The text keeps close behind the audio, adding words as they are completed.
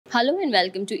Hello and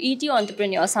welcome to ET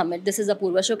Entrepreneur Summit. This is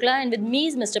Apurva Shukla and with me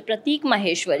is Mr. Prateek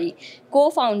Maheshwari,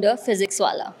 co-founder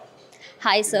PhysicsWallah.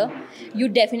 Hi sir, you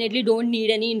definitely don't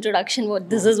need any introduction.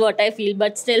 This is what I feel,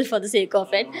 but still for the sake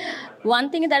of it. One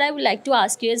thing that I would like to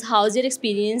ask you is how's your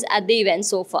experience at the event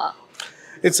so far?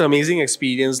 It's an amazing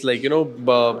experience.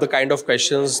 The kind of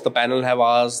questions the panel have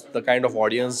asked, the kind of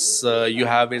audience you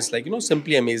have is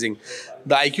simply amazing.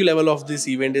 The IQ level of this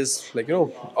event is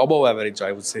above average,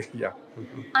 I would say. Yeah.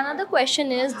 Another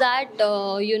question is that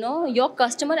your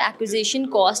customer acquisition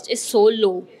cost is so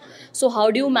low. So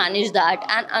how do you manage that?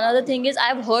 And another thing is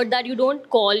I've heard that you don't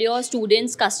call your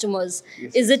students customers.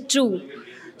 Is it true?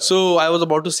 So I was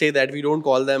about to say that we don't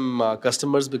call them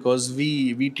customers because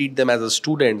we treat them as a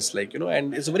students,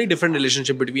 and it's a very different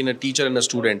relationship between a teacher and a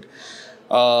student.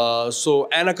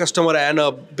 And a customer and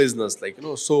a business,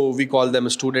 so we call them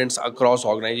students across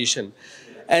organization.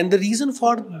 And the reason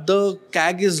for the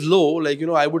CAG is low,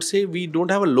 I would say we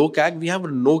don't have a low CAG, we have a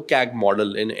no CAG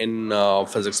model in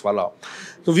PhysicsWallah.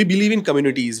 So we believe in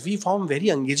communities. We form very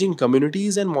engaging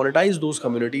communities and monetize those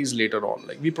communities later on.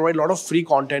 Like we provide a lot of free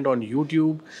content on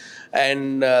YouTube,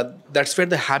 and that's where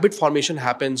the habit formation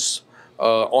happens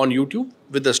on YouTube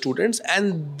with the students,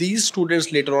 and these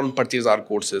students later on purchase our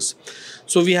courses.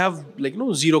 So we have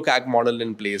zero CAG model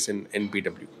in place in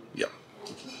PW. Yeah.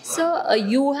 So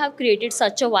you have created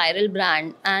such a viral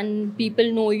brand and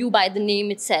people know you by the name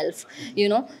itself.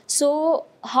 So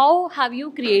how have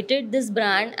you created this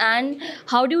brand and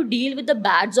how do you deal with the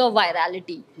bads of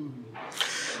virality?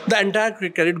 The entire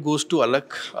credit goes to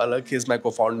Alak. Alak is my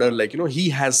co-founder.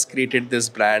 He has created this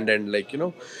brand, and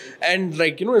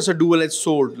it's a dual-edged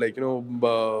sword.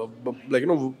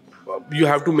 You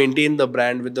have to maintain the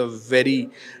brand with a very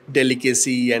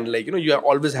delicacy, and you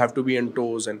always have to be on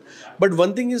toes. But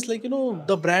one thing is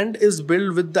the brand is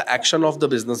built with the action of the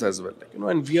business as well.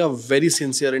 And we are very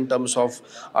sincere in terms of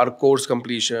our course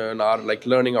completion, our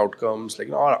learning outcomes,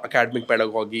 our academic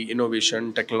pedagogy,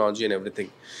 innovation, technology, and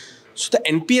everything. So the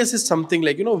NPS is something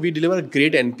we deliver a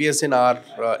great NPS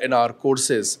in our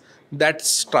courses.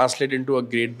 That's translated into a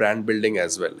great brand building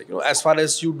as well. As far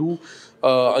as you do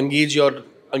engage your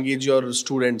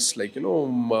students at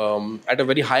a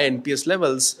very high NPS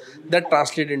levels, that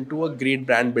translate into a great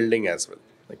brand building as well.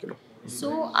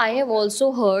 So I have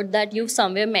also heard that you've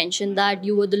somewhere mentioned that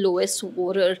you were the lowest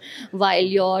scorer while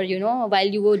you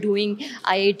were doing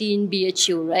IIT in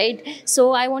BHU, right?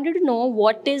 So I wanted to know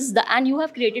and you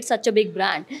have created such a big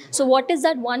brand. So what is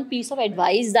that one piece of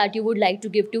advice that you would like to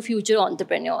give to future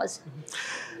entrepreneurs?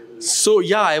 So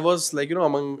yeah, I was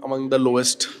among the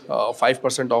lowest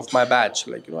 5% of my batch,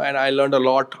 and I learned a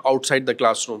lot outside the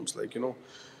classrooms,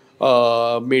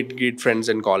 made great friends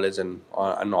in college and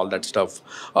all that stuff.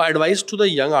 Advice to the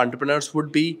young entrepreneurs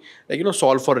would be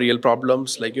solve for real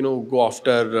problems, go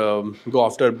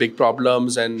after big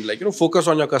problems, and focus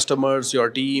on your customers, your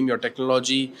team, your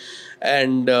technology,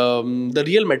 and the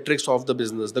real metrics of the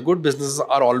business. The good businesses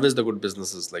are always the good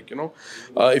businesses.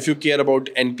 If you care about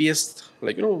NPS,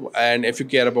 and if you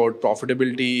care about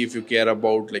profitability, if you care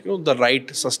about the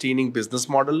right sustaining business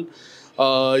model,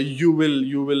 you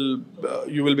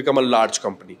will become a large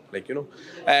company.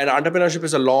 And entrepreneurship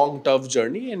is a long tough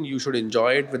journey, and you should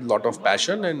enjoy it with a lot of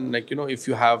passion. And if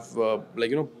you have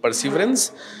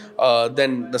perseverance,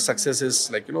 then the success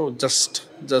is just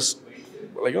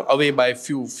away by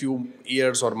few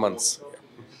years or months.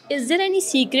 Is there any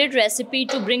secret recipe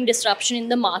to bring disruption in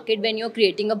the market when you're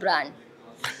creating a brand?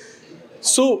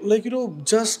 So,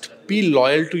 just be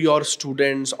loyal to your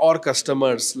students or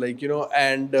customers,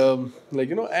 and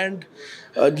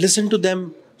listen to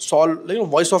them. Solve,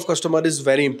 voice of customer is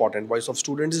very important. Voice of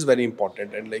students is very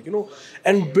important, and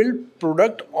and build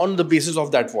product on the basis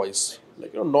of that voice.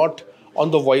 Not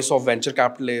on the voice of venture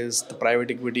capitalists, the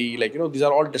private equity. These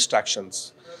are all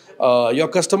distractions. Your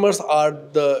customers are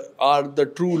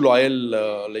the true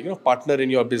loyal partner in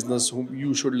your business, whom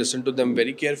you should listen to them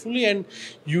very carefully, and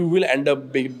you will end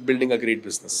up building a great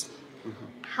business.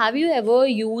 Have you ever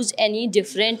used any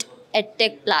different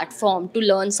edtech platform to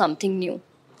learn something new?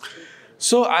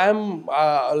 So I am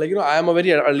I am a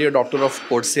very early adopter of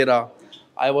Coursera.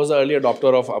 I was an early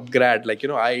adopter of Upgrad.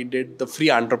 I did the free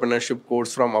entrepreneurship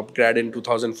course from Upgrad in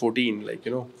 2014.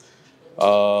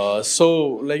 I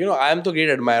am the great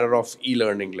admirer of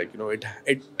e-learning.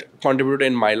 It contributed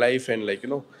in my life, and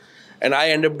and I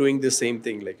end up doing the same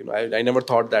thing. I never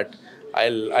thought that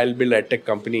I'll build a tech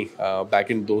company back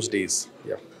in those days.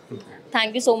 Yeah.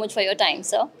 Thank you so much for your time,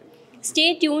 sir.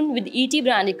 Stay tuned with ET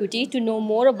Brand Equity to know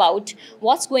more about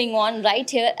what's going on right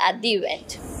here at the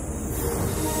event.